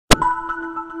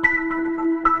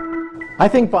I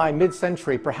think by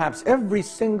mid-century, perhaps every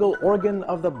single organ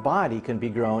of the body can be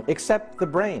grown except the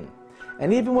brain.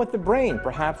 And even with the brain,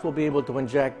 perhaps we'll be able to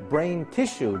inject brain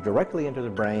tissue directly into the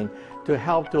brain to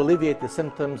help to alleviate the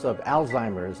symptoms of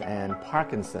Alzheimer's and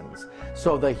Parkinson's.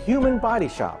 So the human body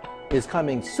shop is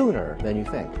coming sooner than you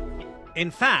think.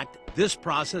 In fact, this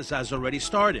process has already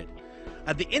started.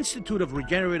 At the Institute of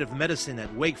Regenerative Medicine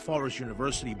at Wake Forest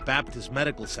University Baptist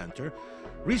Medical Center,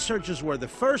 researchers were the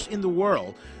first in the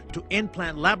world to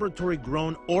implant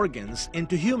laboratory-grown organs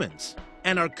into humans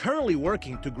and are currently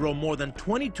working to grow more than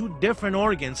 22 different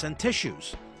organs and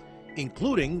tissues,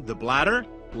 including the bladder,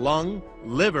 lung,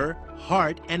 liver,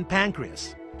 heart, and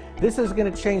pancreas. This is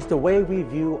going to change the way we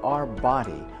view our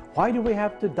body. Why do we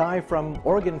have to die from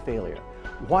organ failure?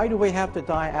 Why do we have to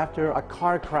die after a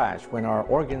car crash when our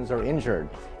organs are injured?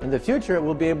 In the future,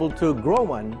 we'll be able to grow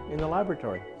one in the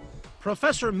laboratory.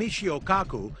 Professor Michio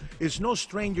Kaku is no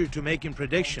stranger to making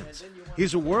predictions.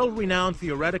 He's a world-renowned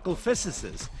theoretical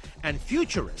physicist and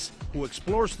futurist who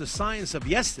explores the science of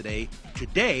yesterday,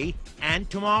 today, and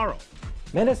tomorrow.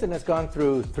 Medicine has gone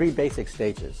through three basic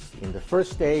stages. In the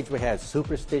first stage, we had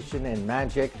superstition and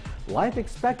magic. Life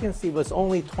expectancy was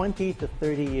only 20 to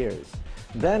 30 years.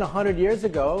 Then 100 years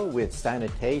ago, with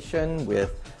sanitation,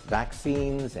 with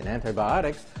vaccines and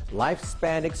antibiotics,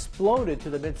 lifespan exploded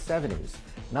to the mid-70s.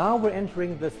 Now we're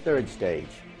entering the third stage,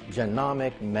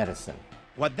 genomic medicine.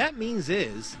 What that means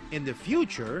is, in the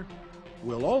future,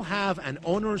 we'll all have an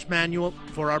owner's manual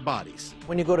for our bodies.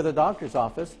 When you go to the doctor's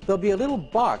office, there'll be a little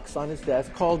box on his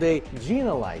desk called a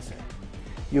genealyzer.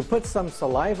 You put some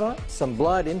saliva, some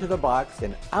blood into the box,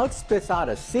 and out spits out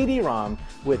a CD-ROM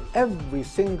with every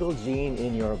single gene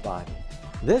in your body.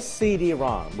 This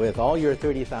CD-ROM, with all your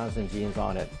 30,000 genes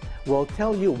on it, will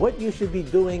tell you what you should be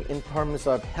doing in terms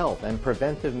of health and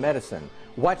preventive medicine.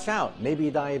 Watch out,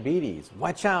 maybe diabetes.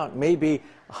 Watch out, maybe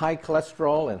high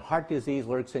cholesterol and heart disease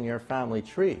lurks in your family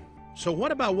tree. So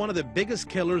what about one of the biggest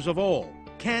killers of all,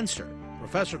 cancer?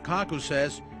 Professor Kaku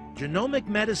says genomic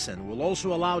medicine will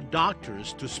also allow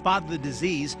doctors to spot the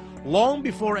disease long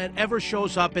before it ever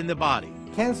shows up in the body.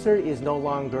 Cancer is no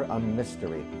longer a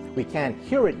mystery. We can't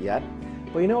cure it yet,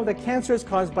 but you know that cancer is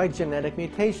caused by genetic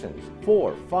mutations,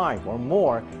 4, 5, or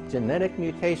more genetic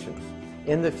mutations.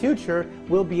 In the future,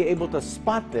 we'll be able to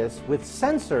spot this with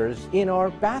sensors in our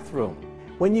bathroom.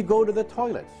 When you go to the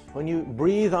toilet, when you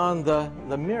breathe on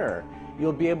the mirror,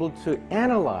 you'll be able to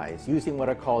analyze using what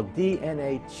are called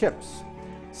DNA chips,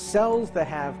 cells that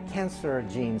have cancer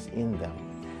genes in them.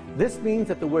 This means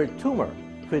that the word tumor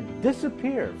could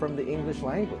disappear from the English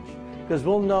language, because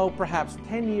we'll know perhaps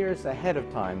 10 years ahead of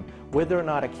time whether or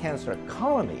not a cancer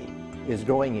colony is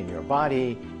growing in your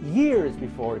body years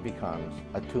before it becomes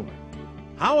a tumor.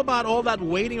 How about all that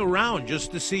waiting around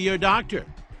just to see your doctor?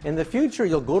 In the future,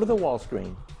 you'll go to the wall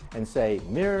screen and say,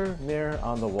 mirror, mirror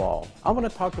on the wall, I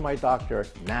want to talk to my doctor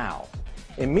now.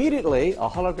 Immediately, a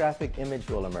holographic image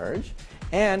will emerge,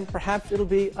 and perhaps it'll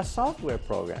be a software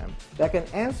program that can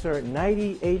answer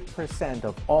 98%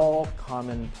 of all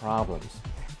common problems.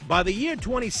 By the year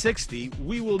 2060,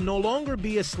 we will no longer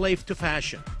be a slave to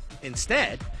fashion.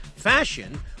 Instead,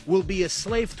 fashion will be a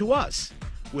slave to us,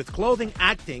 with clothing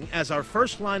acting as our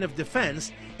first line of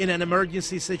defense in an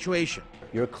emergency situation.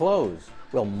 Your clothes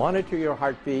will monitor your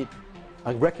heartbeat,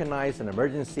 recognize an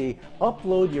emergency,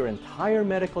 upload your entire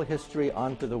medical history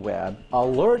onto the web,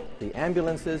 alert the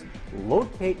ambulances,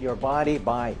 locate your body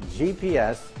by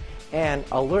GPS, and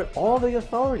alert all the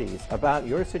authorities about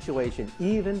your situation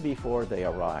even before they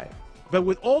arrive. But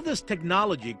with all this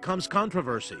technology comes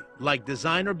controversy, like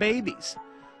designer babies.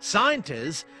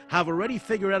 Scientists have already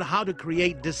figured out how to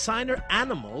create designer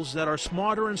animals that are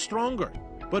smarter and stronger.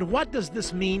 But what does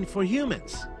this mean for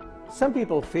humans? Some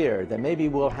people fear that maybe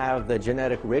we'll have the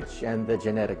genetic rich and the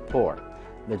genetic poor.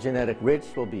 The genetic rich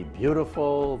will be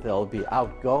beautiful, they'll be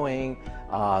outgoing,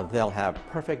 they'll have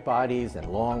perfect bodies and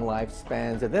long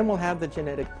lifespans, and then we'll have the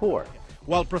genetic poor.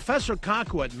 While Professor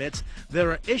Kaku admits there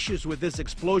are issues with this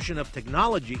explosion of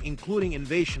technology, including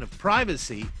invasion of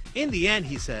privacy, in the end,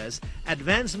 he says,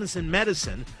 advancements in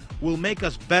medicine will make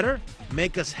us better,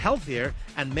 make us healthier,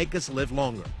 and make us live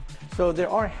longer. So there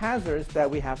are hazards that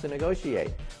we have to negotiate,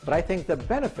 but I think the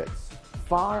benefits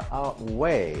far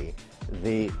outweigh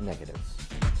the negatives.